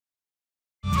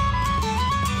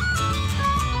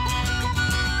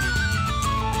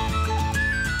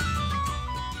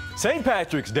St.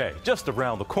 Patrick's Day, just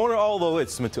around the corner. Although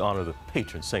it's meant to honor the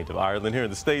patron saint of Ireland, here in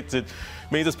the States, it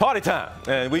means it's party time.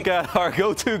 And we got our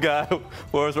go-to guy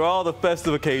for us for all the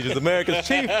festive occasions, America's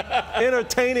chief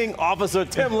entertaining officer,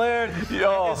 Tim Laird.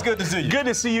 Yo, it's good to see you. Good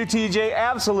to see you, TJ.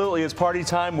 Absolutely, it's party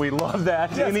time. We love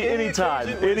that. Yes, anytime.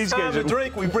 Any time to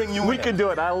drink, we bring you in. We can do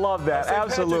it. I love that.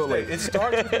 Absolutely. It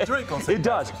starts with a drink on St. It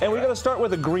does. And we're going to start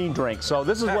with a green drink. So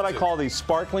this is what I call the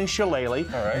sparkling shillelagh.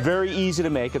 Right. Very easy to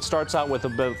make. It starts out with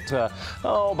about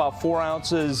 4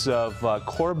 ounces of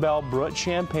Corbel Brut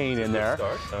champagne in there.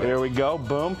 There we go.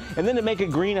 Boom. And then to make it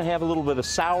green, I have a little bit of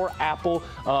sour apple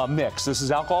mix. This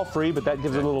is alcohol free, but that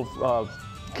gives it a little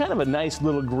kind of a nice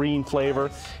little green flavor.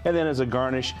 And then as a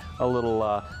garnish, a little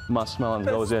muskmelon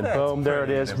goes in. Boom, there it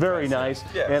is. Very nice.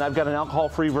 Yes. And I've got an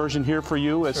alcohol-free version here for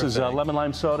you. This is lemon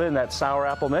lime soda and that sour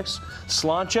apple mix.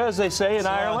 Sláinte, as they say in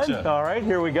Ireland. All right,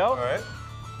 here we go. All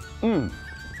right.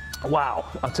 Wow,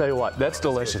 I'll tell you what, that's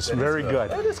delicious. Very good.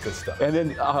 That is good stuff. And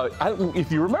then,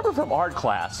 if you remember from art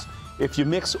class, if you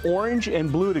mix orange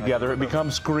and blue together, it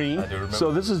becomes green. I do remember.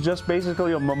 So this is just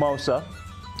basically a mimosa.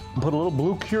 Put a little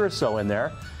blue curacao in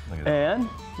there, and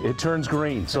it turns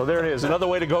green. So there it is, another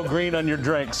way to go green on your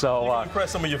drink. So impress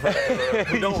some of your friends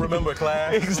who don't remember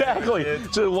class. Exactly.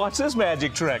 So watch this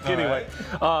magic trick. Anyway,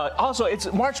 also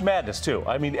it's March Madness too.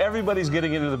 I mean, everybody's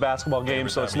getting into the basketball game,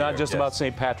 so it's not just about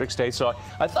St. Patrick's Day. So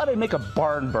I thought I'd make a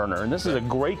barn burner, and this is a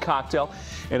great cocktail.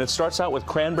 And it starts out with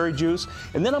cranberry juice,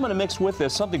 and then I'm going to mix with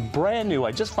this something brand new.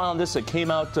 I just found this. It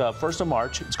came out 1st of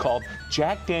March. It's called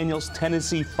Jack Daniel's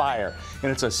Tennessee Fire,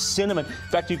 and it's a cinnamon. In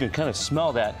fact, you can kind of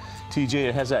smell that. TJ,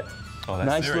 it has that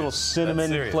nice little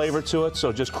cinnamon flavor to it.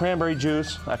 So just cranberry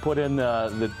juice. I put in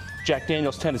the Jack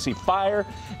Daniel's Tennessee Fire,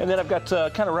 and then I've got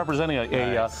kind of representing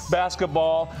a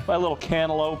basketball. My little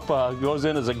cantaloupe goes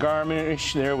in as a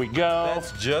garnish. There we go.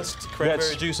 That's just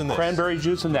cranberry juice in this. Cranberry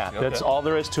juice in that. That's all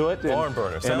there is to it. Barn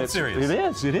burner. Sounds serious. It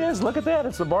is. It is. Look at that.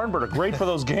 It's the barn burner. Great for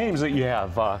those games that you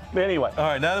have. Anyway. All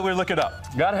right. Now that we're looking up,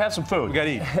 got to have some food. We got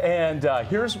to eat. And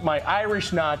here's my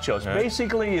Irish nachos. Right.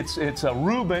 Basically, it's a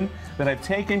Reuben that I've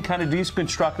taken, kind of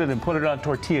deconstructed, and put it on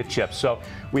tortilla chips. So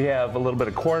we have a little bit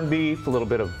of corned beef, a little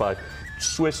bit of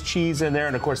Swiss cheese in there,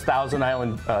 and of course Thousand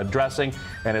Island dressing,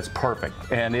 and it's perfect.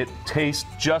 And it tastes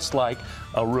just like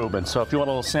a Reuben. So if you want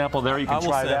a little sample there, you can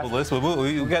try that. I will sample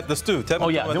this. We got the stew. Tell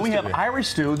me Then we have Irish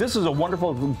stew. This is a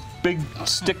wonderful big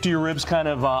stick to your ribs kind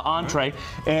of entree,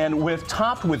 and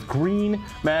topped with green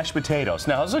mashed potatoes.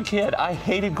 Now as a kid, I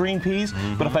hated green peas,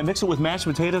 but if I mix it with mashed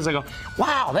potatoes, I go,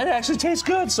 wow, that actually tastes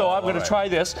good. So I'm going to try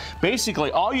this.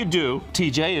 Basically, all you do,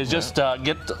 TJ, is just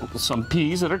get some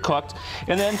peas that are cooked,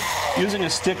 and then using a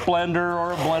stick blender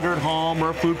or a blender at home or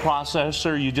a food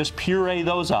processor, you just puree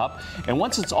those up. And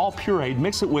once it's all pureed,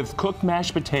 mix it with cooked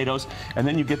mashed potatoes, and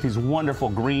then you get these wonderful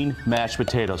green mashed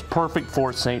potatoes. Perfect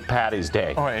for St. Patty's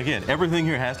Day. All right, again, everything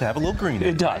here has to have a little green in it.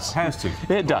 It does. Has to.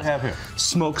 It does. What do we have here?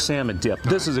 Smoked salmon dip.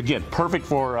 This is, again, perfect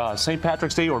for St.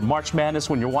 Patrick's Day or March Madness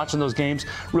when you're watching those games.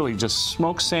 Really just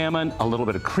smoked salmon, a little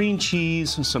bit of cream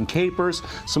cheese, some capers,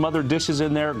 some other dishes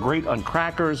in there. Great on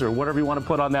crackers or whatever you want to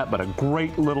put on that, but a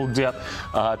great little dip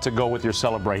to go with your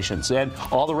celebrations. And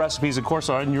all the recipes, of course,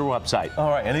 are on your website. All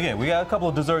right, and again, we got a couple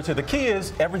of desserts here. The key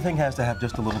is everything has to have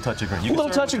just a little touch of green. A little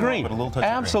touch of green.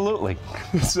 Absolutely.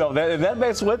 So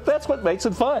that's what makes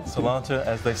it fun. Sláinte,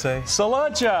 as they say.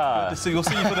 Sláinte. Good to see. We'll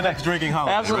see you for the next drinking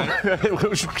holiday.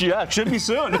 Absolutely. Yeah, it should be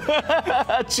soon.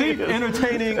 Chief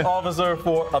entertaining officer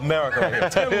for America right here.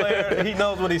 Tim Laird, he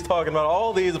knows what he's talking about.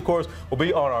 All these, of course, will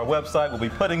be on our website. We'll be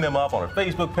putting them up on our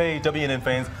Facebook page,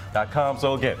 WNNFans.com.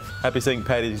 So again, happy St.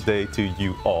 Patty's Day to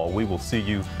you all. We will see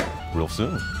you real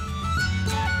soon.